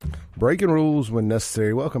Breaking rules when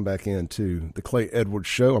necessary. Welcome back into the Clay Edwards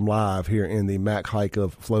Show. I'm live here in the Mac Haik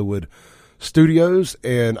of Flowood Studios,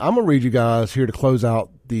 and I'm going to read you guys here to close out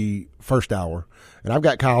the first hour. And I've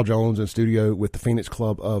got Kyle Jones in studio with the Phoenix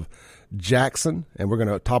Club of Jackson, and we're going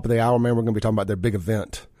to, top of the hour, man, we're going to be talking about their big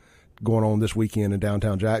event going on this weekend in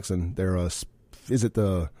downtown Jackson. Their, is it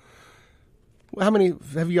the, how many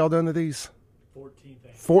have y'all done of these?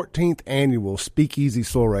 14th annual Speakeasy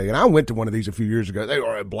Soiree. And I went to one of these a few years ago. They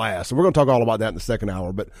were a blast. So we're going to talk all about that in the second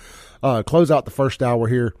hour. But close out the first hour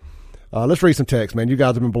here. Let's read some text, man. You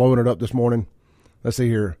guys have been blowing it up this morning. Let's see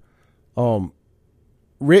here.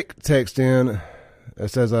 Rick texted in. It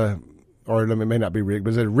says, or it may not be Rick,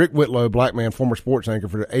 but it says Rick Whitlow, black man, former sports anchor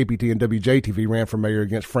for the APT and WJTV, ran for mayor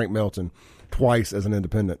against Frank Melton twice as an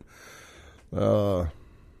independent.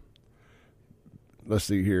 Let's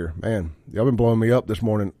see here. Man, y'all been blowing me up this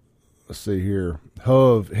morning. Let's see here.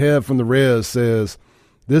 Hev from the Rez says,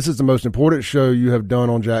 this is the most important show you have done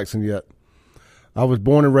on Jackson yet. I was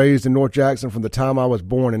born and raised in North Jackson from the time I was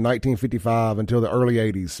born in 1955 until the early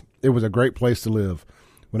 80s. It was a great place to live.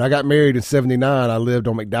 When I got married in 79, I lived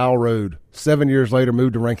on McDowell Road. 7 years later,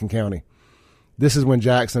 moved to Rankin County. This is when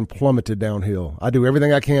Jackson plummeted downhill. I do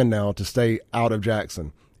everything I can now to stay out of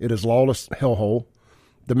Jackson. It is lawless hellhole.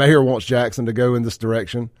 The mayor wants Jackson to go in this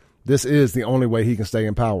direction. This is the only way he can stay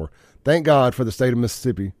in power. Thank God for the state of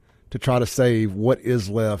Mississippi to try to save what is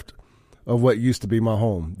left of what used to be my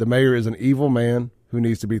home. The mayor is an evil man who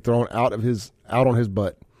needs to be thrown out on his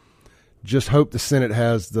butt. Just hope the Senate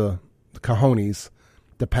has the cojones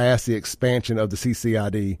to pass the expansion of the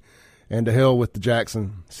CCID, and to hell with the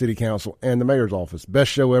Jackson City Council and the mayor's office.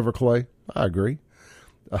 Best show ever, Clay. I agree.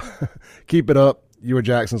 Keep it up. You are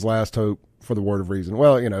Jackson's last hope for the word of reason.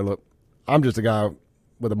 Well, you know, look, I'm just a guy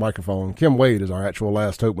with a microphone. Kim Wade is our actual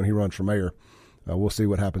last hope when he runs for mayor. We'll see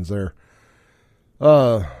what happens there.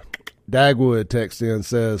 Dagwood texts in,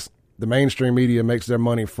 says, the mainstream media makes their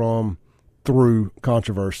money through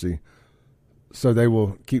controversy, so they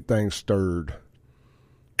will keep things stirred.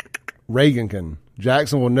 Reagankin,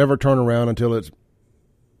 Jackson will never turn around until its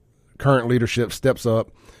current leadership steps up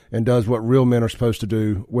and does what real men are supposed to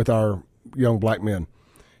do with our young black men.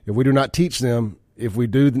 If we do not teach them, if we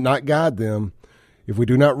do not guide them, if we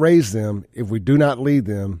do not raise them, if we do not lead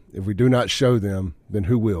them, if we do not show them, then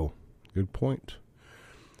who will? Good point.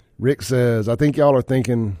 Rick says, I think y'all are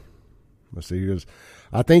thinking,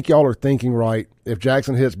 I think y'all are thinking right. If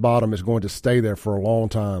Jackson hits bottom, it's going to stay there for a long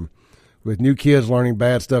time. With new kids learning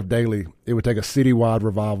bad stuff daily, it would take a citywide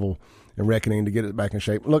revival and reckoning to get it back in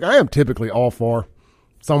shape. Look, I am typically all for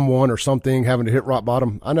someone or something having to hit rock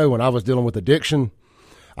bottom. I know when I was dealing with addiction,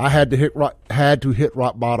 I had to hit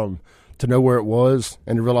rock bottom to know where it was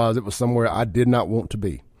and to realize it was somewhere I did not want to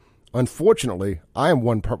be. Unfortunately,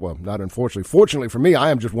 fortunately for me, I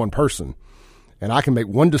am just one person, and I can make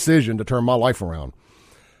one decision to turn my life around.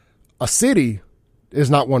 A city is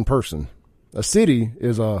not one person. A city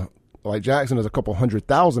is like Jackson is a couple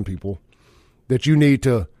 100,000 people that you need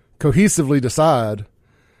to cohesively decide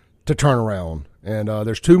to turn around. And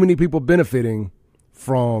there's too many people benefiting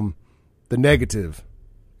from the negative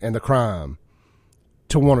and the crime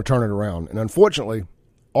to want to turn it around. And unfortunately,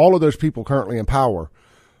 all of those people currently in power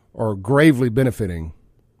are gravely benefiting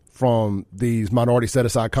from these minority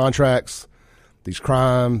set-aside contracts, these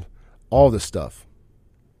crimes, all this stuff.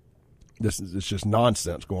 It's just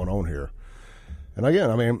nonsense going on here. And again,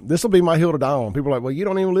 I mean, this will be my hill to die on. People are like, well, you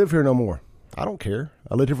don't even live here no more. I don't care.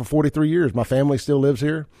 I lived here for 43 years. My family still lives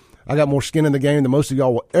here. I got more skin in the game than most of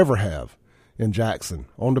y'all will ever have in Jackson.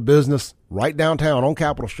 Owned a business right downtown on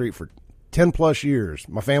Capitol Street for 10 plus years.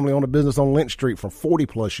 My family owned a business on Lynch Street for 40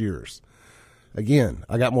 plus years. Again,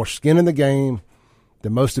 I got more skin in the game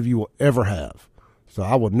than most of you will ever have. So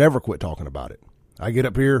I will never quit talking about it. I get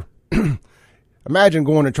up here. Imagine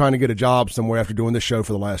going and trying to get a job somewhere after doing this show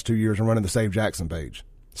for the last 2 years and running the Save Jackson page.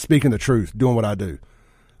 Speaking the truth, doing what I do.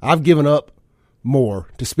 I've given up more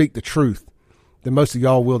to speak the truth than most of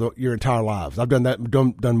y'all will your entire lives. I've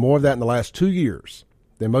done more of that in the last 2 years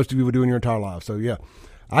than most of you will do in your entire lives. So yeah,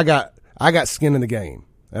 I got skin in the game,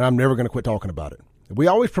 and I'm never going to quit talking about it. We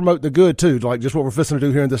always promote the good too, like just what we're fixing to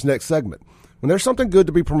do here in this next segment. When there's something good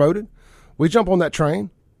to be promoted, we jump on that train.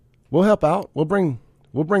 We'll help out. We'll bring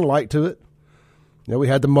light to it. You know, we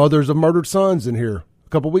had the mothers of murdered sons in here a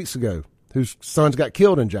couple weeks ago whose sons got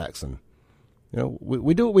killed in Jackson. You know,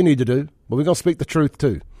 we do what we need to do, but we're going to speak the truth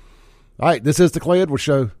too. All right, this is the Clay Edwards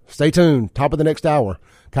Show. Stay tuned. Top of the next hour,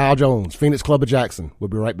 Kyle Jones, Phoenix Club of Jackson. We'll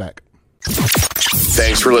be right back.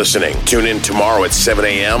 Thanks for listening. Tune in tomorrow at 7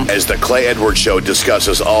 a.m. as the Clay Edwards Show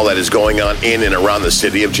discusses all that is going on in and around the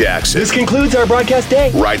city of Jackson. This concludes our broadcast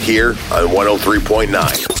day. Right here on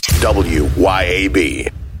 103.9.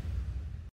 WYAB.